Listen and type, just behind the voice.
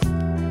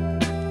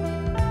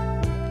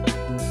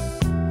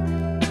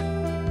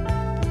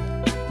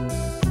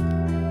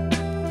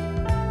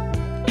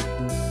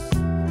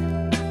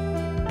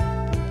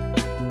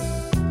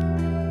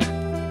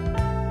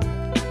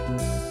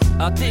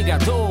А ты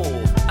готов?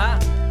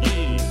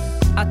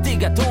 А ты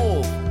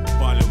готов?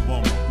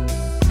 По-любому.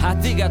 А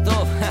ты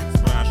готов?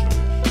 Спрашиваешь.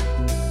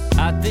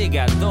 А ты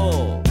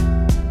готов?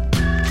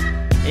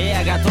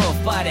 Я готов,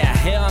 паря,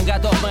 и он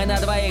готов. Мы на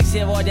двоих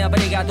сегодня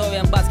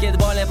приготовим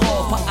баскетбольный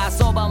плов по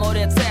особому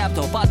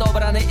рецепту.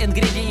 Подобраны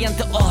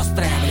ингредиенты,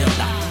 острое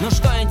блюдо. Ну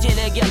что,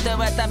 интеллигенты,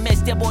 в этом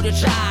месте будет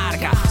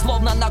жарко,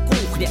 словно на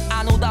кухне.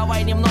 А ну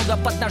давай немного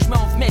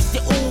поднажмем,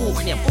 вместе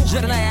ухнем.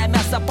 Жирное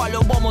мясо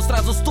по-любому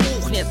сразу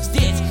стухнет.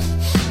 Здесь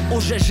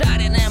уже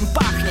жареным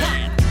пахнет.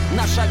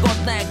 Наша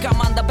годная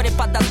команда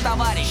преподаст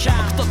товарищам.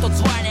 Кто тут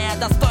звания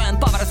достоин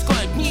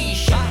поварское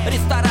днище?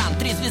 Ресторан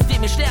 3 звезды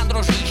Мишлен,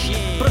 дружище.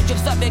 Против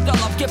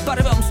забегаловки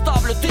порвем,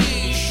 ставлю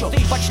 1000.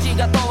 Почти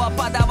готово,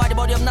 подавать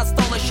будем на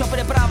стол. Еще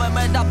приправы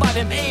мы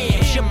добавим и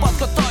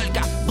щепотку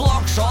только.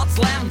 Блокшот,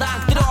 слэм,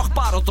 данк, 3,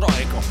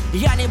 пару-тройку.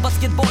 Я не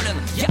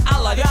баскетболен, я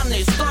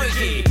оловянный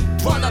стойкий.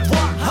 2 на 2,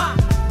 ха!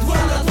 2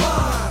 на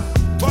 2,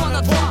 2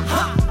 на 2,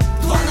 ха!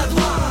 2 на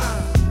 2,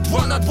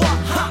 2 на 2,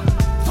 ха!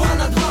 2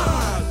 на 2.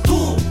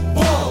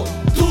 Twoball,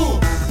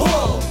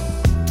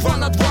 2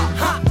 на 2,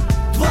 ха!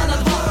 2 на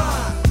 2,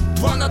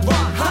 2 на 2,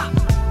 ха!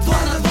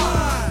 2 на 2,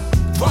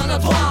 2 на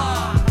 2,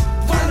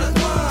 2 на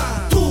 2.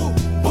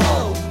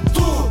 Twoball.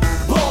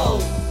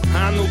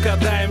 А ну-ка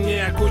дай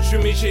мне кучу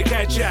мечей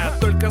кача.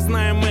 Только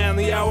знай, мэн,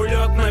 я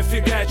улетно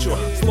фигачу.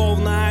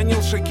 Словно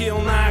Анил Шакил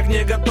на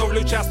огне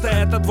готовлю часто.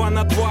 Это 2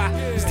 на 2.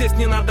 Здесь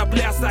не надо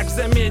плясок,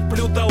 заметь,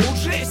 блюдо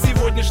лучше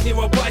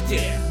сегодняшнего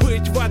пати.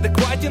 Быть в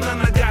адеквате, на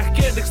ногах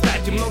кеды,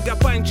 кстати. Много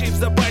панчей в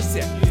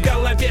запасе, в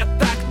голове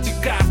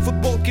тактика,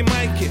 футболки,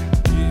 майки.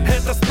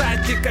 Это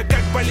статика,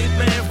 как болит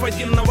на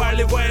F1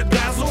 наваливает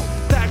газу.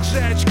 Также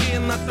очки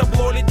на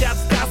табло летят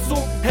в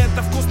кассу.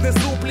 Это вкусный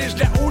суп лишь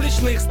для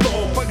уличных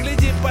стол.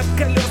 Погляди под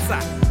колеса,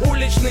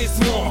 уличный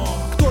смог.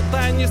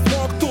 Кто-то не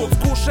смог тут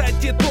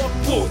скушать и тот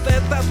плут.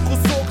 Этот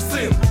кусок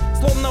сын,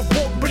 словно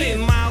бог,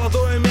 блин.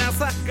 Молодое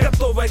мясо,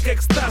 готовое к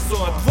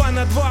экстазу. 2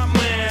 на 2,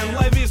 мэн,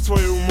 лови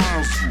свою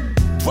массу.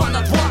 2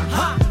 на 2,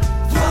 ха!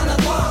 2 на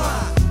 2.